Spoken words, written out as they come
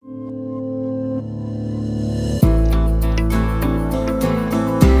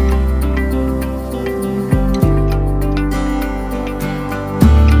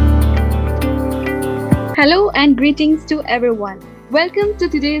and greetings to everyone. Welcome to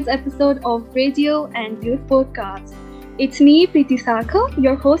today's episode of Radio and Youth Podcast. It's me, Preeti Sarkar,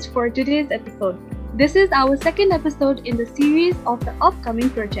 your host for today's episode. This is our second episode in the series of the upcoming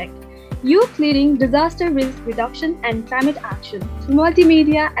project, Youth Leading Disaster Risk Reduction and Climate Action through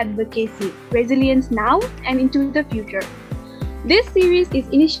Multimedia Advocacy, Resilience Now and into the Future. This series is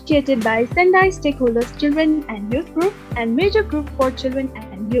initiated by Sendai Stakeholders Children and Youth Group and Major Group for Children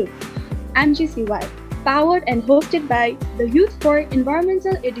and Youth, MGCY, powered and hosted by the Youth for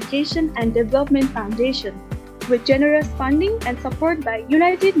Environmental Education and Development Foundation, with generous funding and support by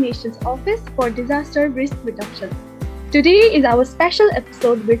United Nations Office for Disaster Risk Reduction. Today is our special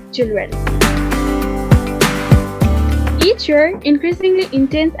episode with children. Each year, increasingly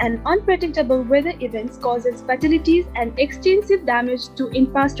intense and unpredictable weather events causes fatalities and extensive damage to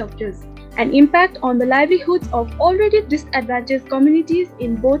infrastructures and impact on the livelihoods of already disadvantaged communities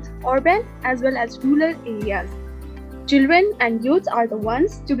in both urban as well as rural areas. Children and youth are the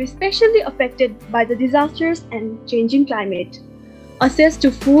ones to be specially affected by the disasters and changing climate. Access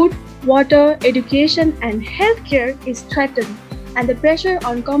to food, water, education, and healthcare is threatened, and the pressure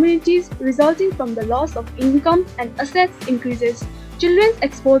on communities resulting from the loss of income and assets increases children's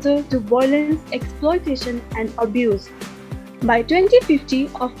exposure to violence, exploitation, and abuse. By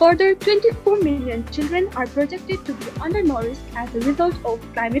 2050, a further 24 million children are projected to be undernourished as a result of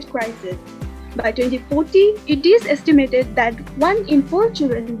climate crisis. By 2040, it is estimated that 1 in 4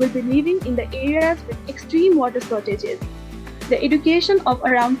 children will be living in the areas with extreme water shortages. The education of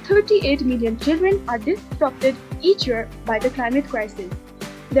around 38 million children are disrupted each year by the climate crisis.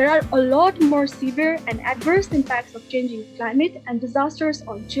 There are a lot more severe and adverse impacts of changing climate and disasters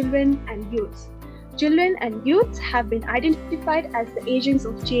on children and youth. Children and youth have been identified as the agents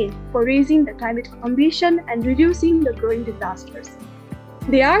of change for raising the climate ambition and reducing the growing disasters.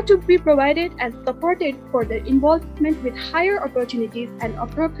 They are to be provided and supported for their involvement with higher opportunities and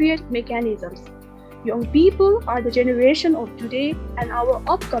appropriate mechanisms. Young people are the generation of today and our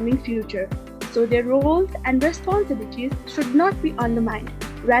upcoming future, so their roles and responsibilities should not be undermined.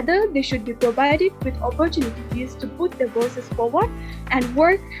 Rather, they should be provided with opportunities to put their voices forward and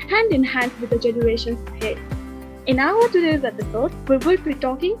work hand in hand with the generations ahead. In our today's episode, we will be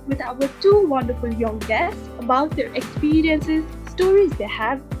talking with our two wonderful young guests about their experiences, stories they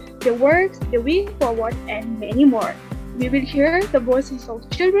have, their works, their way forward, and many more. We will hear the voices of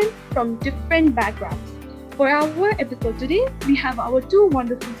children from different backgrounds. For our episode today, we have our two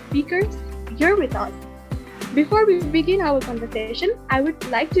wonderful speakers here with us. Before we begin our conversation, I would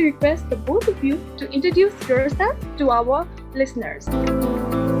like to request the both of you to introduce yourself to our listeners.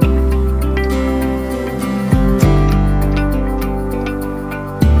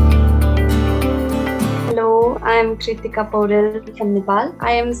 Hello, I am Kritika Paudel from Nepal.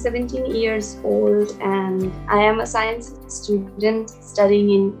 I am 17 years old and I am a science student studying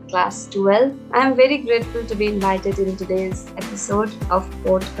in class 12. I am very grateful to be invited in today's episode of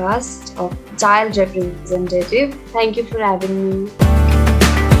podcast of Child Representative. Thank you for having me.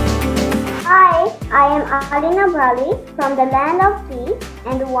 Hi, I am Alina Brali from the land of tea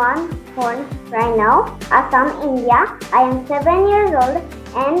and one horn rhino, Assam, India. I am 7 years old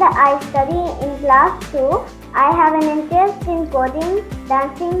and I study in class 2. I have an interest in coding,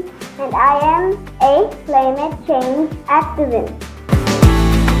 dancing, and I am a climate change activist.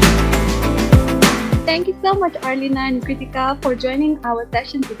 Thank you so much, Arlina and Kritika, for joining our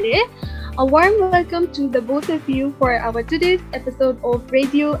session today. A warm welcome to the both of you for our today's episode of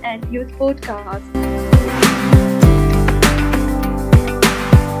Radio and Youth Podcast.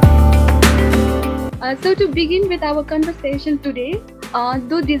 So to begin with our conversation today,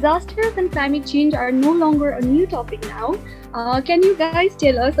 though disasters and climate change are no longer a new topic now, can you guys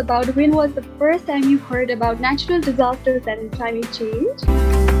tell us about when was the first time you heard about natural disasters and climate change?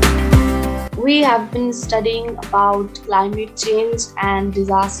 We have been studying about climate change and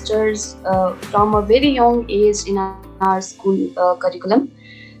disasters from a very young age in our school curriculum.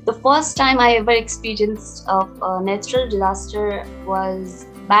 The first time I ever experienced a natural disaster was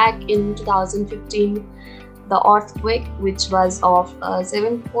back in 2015, the earthquake, which was of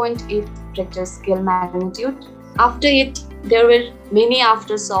 7.8 Richter scale magnitude. After it, there were many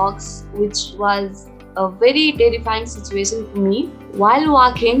aftershocks, which was a very terrifying situation for me. While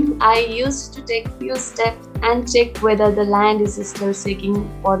walking, I used to take few steps and check whether the land is still shaking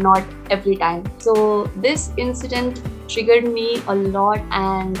or not every time. So this incident triggered me a lot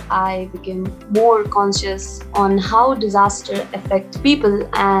and I became more conscious on how disaster affect people,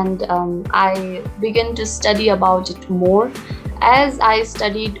 and I began to study about it more. as I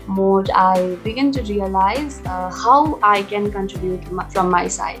studied more, I began to realize how I can contribute from my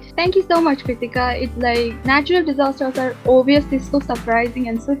side. Thank you so much, Kritika. It's like natural disasters are obviously so surprising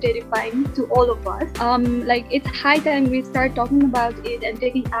and so terrifying to all of us. Like it's high time we start talking about it and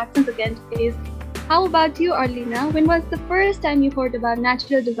taking actions against it. How about you, Arlena? When was the first time you heard about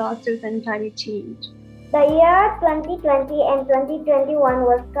natural disasters and climate change? The year 2020 and 2021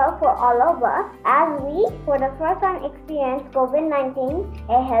 was tough for all of us as we, for the first time, experienced COVID-19,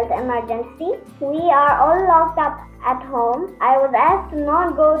 a health emergency. We are all locked up at home. I was asked to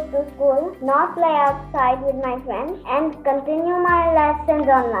not go to school, not play outside with my friends, and continue my lessons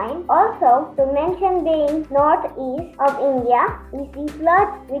online. Also, to mention being northeast of India, we see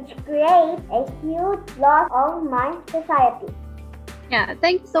floods which create a huge loss of my society. Yeah,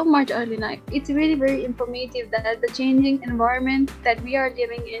 thank you so much, Arlena. It's really very informative that the changing environment that we are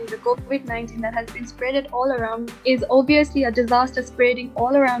living in, the COVID-19 that has been spread all around, is obviously a disaster spreading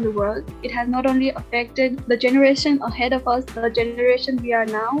all around the world. It has not only affected the generation ahead of us, the generation we are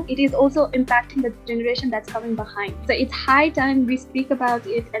now, it is also impacting the generation that's coming behind. So it's high time we speak about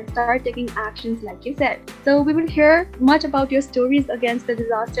it and start taking actions like you said. So we will hear much about your stories against the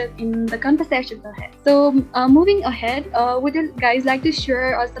disasters in the conversations ahead. So moving ahead, would you guys like to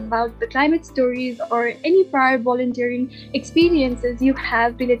share us about the climate stories or any prior volunteering experiences you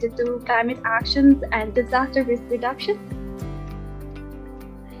have related to climate actions and disaster risk reduction?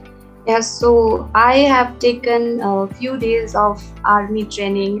 Yeah, so I have taken a few days of army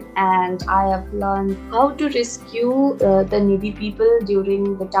training and I have learned how to rescue the needy people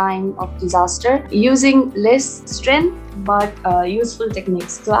during the time of disaster using less strength but useful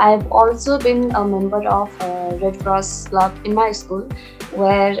techniques. So I have also been a member of a Red Cross club in my school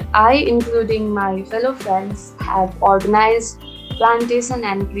where I, including my fellow friends, have organized plantation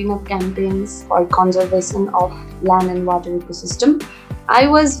and cleanup campaigns for conservation of land and water ecosystem. I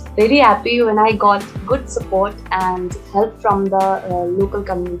was very happy when I got good support and help from the local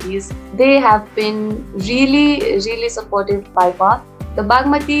communities. They have been really supportive by far. The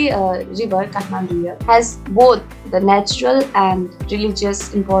Bagmati river, Kathmandu river, has both the natural and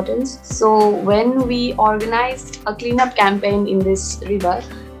religious importance. So when we organized a cleanup campaign in this river,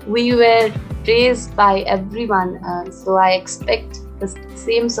 we were praised by everyone. So I expect the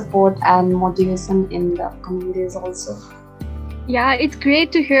same support and motivation in the communities also. Yeah, it's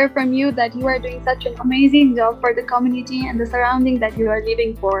great to hear from you that you are doing such an amazing job for the community and the surrounding that you are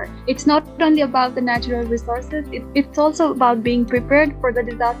living for. It's not only about the natural resources, it's also about being prepared for the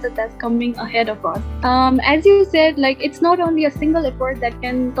disaster that's coming ahead of us. As you said, like it's not only a single effort that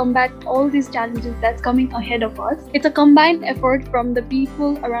can combat all these challenges that's coming ahead of us. It's a combined effort from the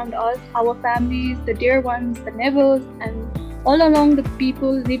people around us, our families, the dear ones, the neighbors, and all along the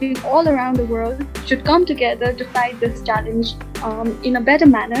people living all around the world should come together to fight this challenge in a better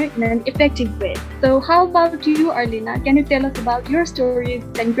manner, in an effective way. So how about you, Arlena? Can you tell us about your stories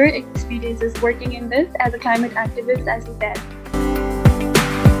and your experiences working in this as a climate activist, as you said?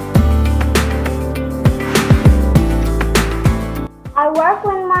 I work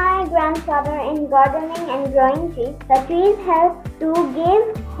with my grandfather in gardening and growing trees. The trees help to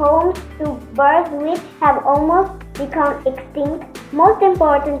give homes to birds which have almost become extinct. Most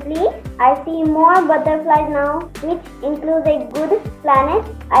importantly, I see more butterflies now, which includes a good planet.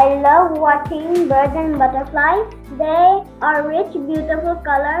 I love watching birds and butterflies. They are rich, beautiful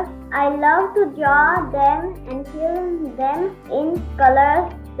colors. I love to draw them and fill them in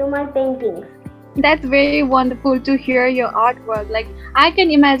colors to my paintings. That's very wonderful to hear your artwork. Like I can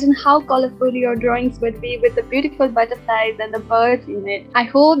imagine how colorful your drawings would be with the beautiful butterflies and the birds in it. I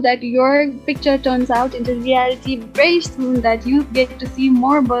hope that your picture turns out into reality very soon, that you get to see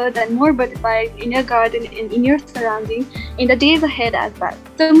more birds and more butterflies in your garden and in your surroundings in the days ahead as well.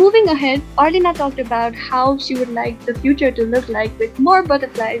 So moving ahead, Arlena talked about how she would like the future to look like with more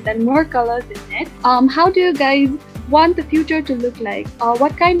butterflies and more colors in it. How do you guys want the future to look like?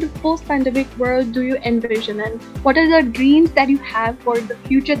 What kind of post-pandemic world do you envision, and what are the dreams that you have for the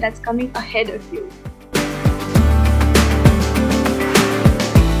future that's coming ahead of you?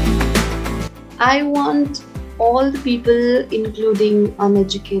 I want all the people, including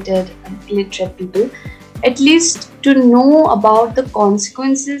uneducated and illiterate people, at least to know about the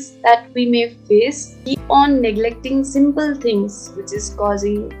consequences that we may face. Keep on neglecting simple things which is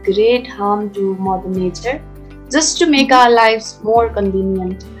causing great harm to Mother Nature, just to make our lives more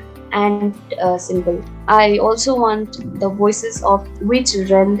convenient and simple. I also want the voices of we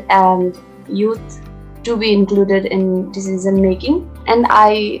children and youth to be included in decision making, and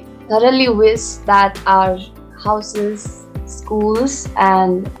I thoroughly wish that our houses, schools,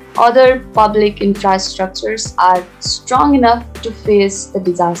 and other public infrastructures are strong enough to face the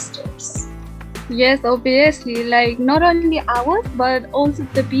disasters? Yes, obviously, like not only ours, but also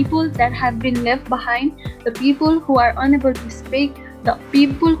the people that have been left behind, the people who are unable to speak, the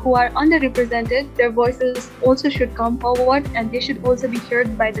people who are underrepresented, their voices also should come forward and they should also be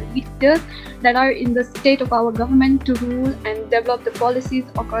heard by the leaders that are in the state of our government to rule and develop the policies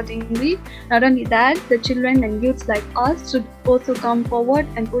accordingly. Not only that, the children and youths like us should also come forward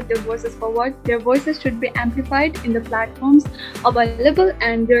and put their voices forward. Their voices should be amplified in the platforms available,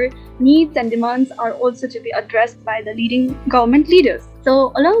 and their needs and demands are also to be addressed by the leading government leaders.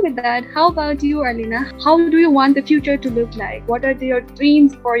 So along with that, how about you, Arlena? How do you want the future to look like? What are your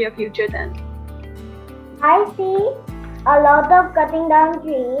dreams for your future then? I see a lot of cutting down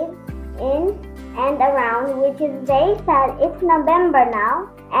trees in and around, which is very sad. It's November now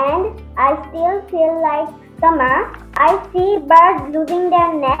and I still feel like summer. I see birds losing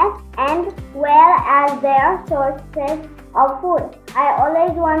their nests and well as their sources of food. I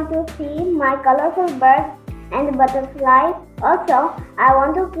always want to see my colorful birds and butterflies. Also, I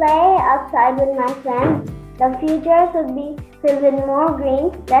want to play outside with my friends. The future should be filled with more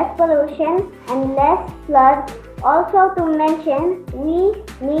green, less pollution, and less floods. Also to mention, we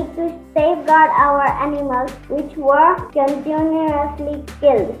need to safeguard our animals which were continuously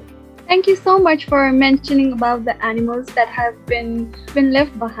killed. Thank you so much for mentioning about the animals that have been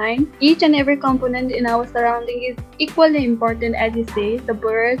left behind. Each and every component in our surrounding is equally important, as you say, the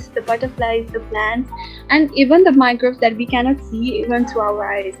birds, the butterflies, the plants, and even the microbes that we cannot see even through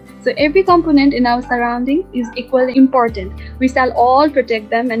our eyes. So every component in our surrounding is equally important. We shall all protect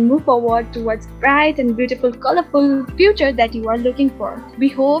them and move forward towards bright and beautiful, colorful future that you are looking for. We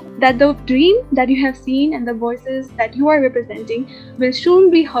hope that the dream that you have seen and the voices that you are representing will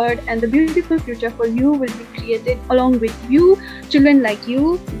soon be heard, and the beautiful future for you will be created along with you, children like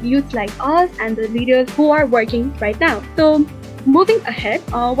you, youth like us, and the leaders who are working right now. So moving ahead,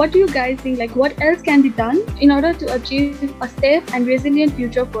 what do you guys think, like what else can be done in order to achieve a safe and resilient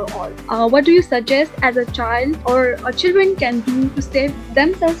future for all? What do you suggest as a child or a children can do to save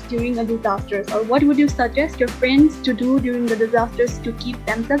themselves during a disasters, or what would you suggest your friends to do during the disasters to keep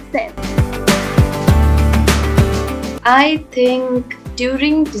themselves safe? I think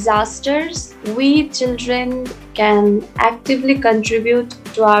during disasters, we children can actively contribute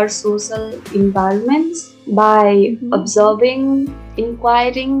to our social environments by observing,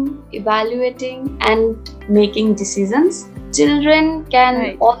 inquiring, evaluating, and making decisions. Children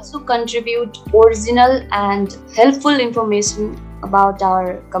can also contribute original and helpful information about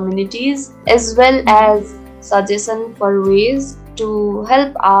our communities, as well as suggestion for ways to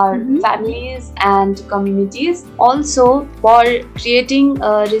help our families and communities. Also, for creating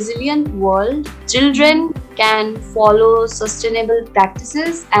a resilient world, children can follow sustainable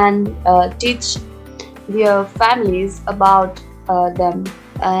practices and teach their families about them.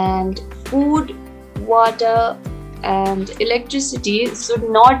 And food, water, and electricity should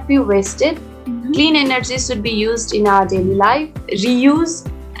not be wasted. Clean energy should be used in our daily life. Reuse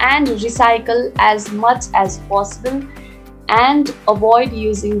and recycle as much as possible, and avoid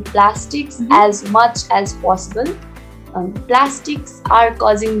using plastics as much as possible. Plastics are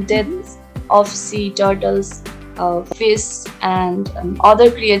causing deaths of sea turtles, fish, and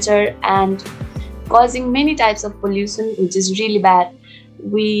other creatures, and causing many types of pollution, which is really bad.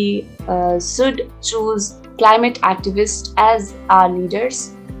 We should choose climate activists as our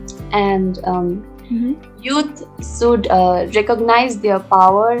leaders, and youth should recognize their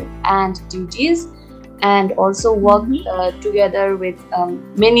power and duties, and also work together with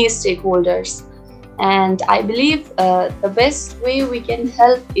many stakeholders. And I believe the best way we can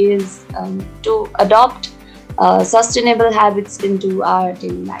help is to adopt sustainable habits into our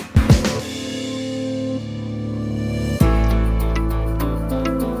daily life.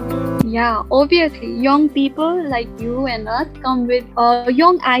 Yeah, obviously, young people like you and us come with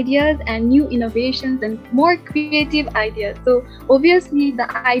young ideas and new innovations and more creative ideas. So obviously,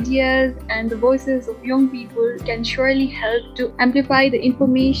 the ideas and the voices of young people can surely help to amplify the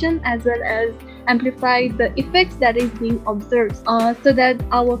information as well as amplify the effects that is being observed, so that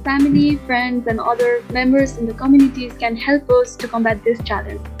our family, friends, and other members in the communities can help us to combat this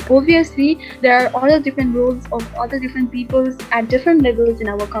challenge. Obviously, there are other different roles of other different peoples at different levels in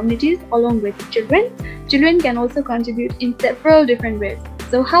our communities, along with children. Children can also contribute in several different ways.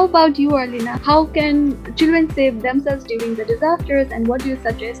 So how about you, Arlena? How can children save themselves during the disasters, and what do you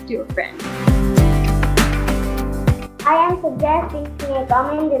suggest to your friends? I am suggesting a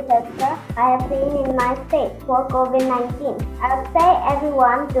common disaster I have seen in my state for COVID-19. I would say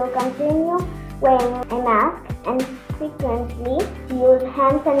everyone to continue wearing a mask and frequently, use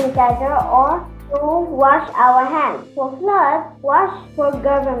hand sanitizer or to wash our hands. For floods, wash for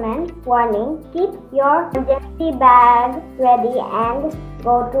government warning. Keep your emergency bag ready and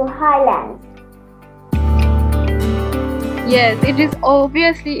go to highlands. Yes, it is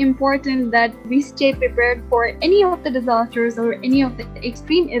obviously important that we stay prepared for any of the disasters or any of the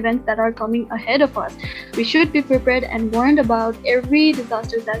extreme events that are coming ahead of us. We should be prepared and warned about every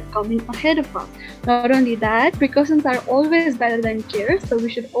disaster that's coming ahead of us. Not only that, precautions are always better than care, so we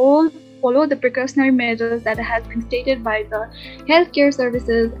should all follow the precautionary measures that has been stated by the healthcare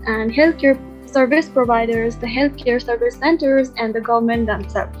services and healthcare service providers, the healthcare service centers, and the government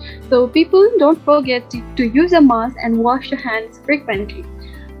themselves. So people don't forget to use a mask and wash your hands frequently.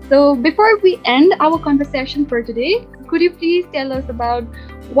 So before we end our conversation for today, could you please tell us about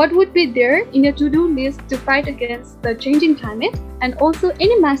what would be there in your to-do list to fight against the changing climate, and also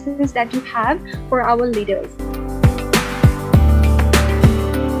any messages that you have for our leaders?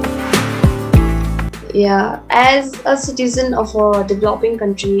 Yeah, as a citizen of a developing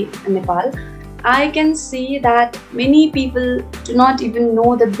country, Nepal, I can see that many people do not even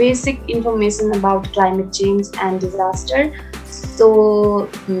know the basic information about climate change and disaster. So,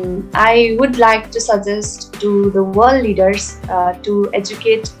 I would like to suggest to the world leaders to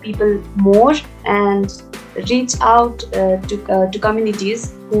educate people more and reach out to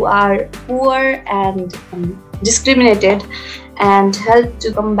communities who are poor and discriminated, and help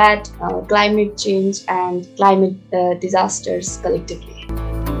to combat climate change and climate disasters collectively.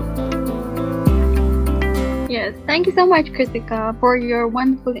 Yes, thank you so much, Kritika, for your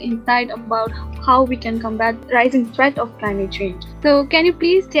wonderful insight about how we can combat rising threat of climate change. So, can you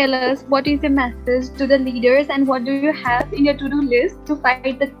please tell us what is your message to the leaders and what do you have in your to-do list to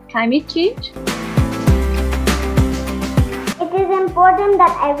fight the climate change? It is important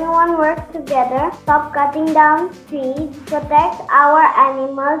that everyone works together, stop cutting down trees, protect our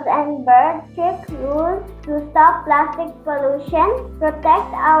animals and birds, strict rules to stop plastic pollution,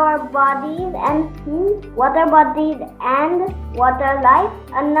 protect our bodies and water bodies and water life.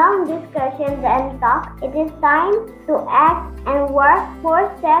 Enough discussions and talk. It is time to act and work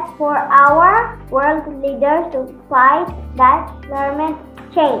 4 steps for our world leaders to fight that climate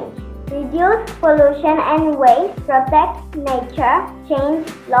change. Reduce pollution and waste, protect nature, change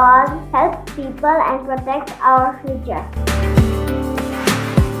laws, help people, and protect our future.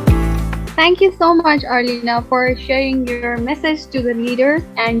 Thank you so much, Arlena, for sharing your message to the leaders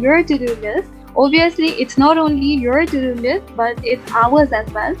and your to-do list. Obviously, it's not only your to-do list, but it's ours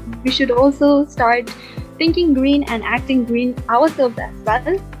as well. We should also start thinking green and acting green ourselves as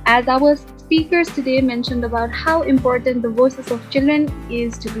well. As our speakers today mentioned about how important the voices of children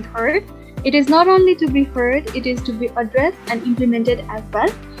is to be heard. It is not only to be heard, it is to be addressed and implemented as well.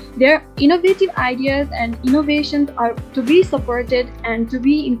 Their innovative ideas and innovations are to be supported and to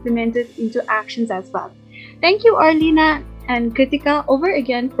be implemented into actions as well. Thank you, Arlena and Kritika, over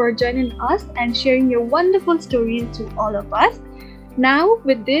again for joining us and sharing your wonderful stories to all of us. Now,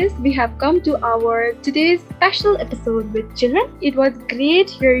 with this, we have come to our today's special episode with children. It was great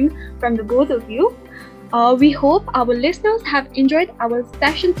hearing from the both of you. We hope our listeners have enjoyed our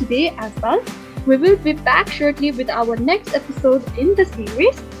session today as well. We will be back shortly with our next episode in the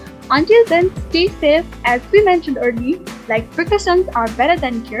series. Until then, stay safe. As we mentioned earlier, like precautions are better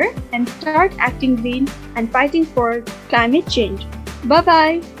than cure, and start acting green and fighting for climate change.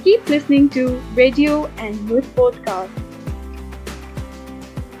 Bye-bye. Keep listening to Radio and Youth Podcast.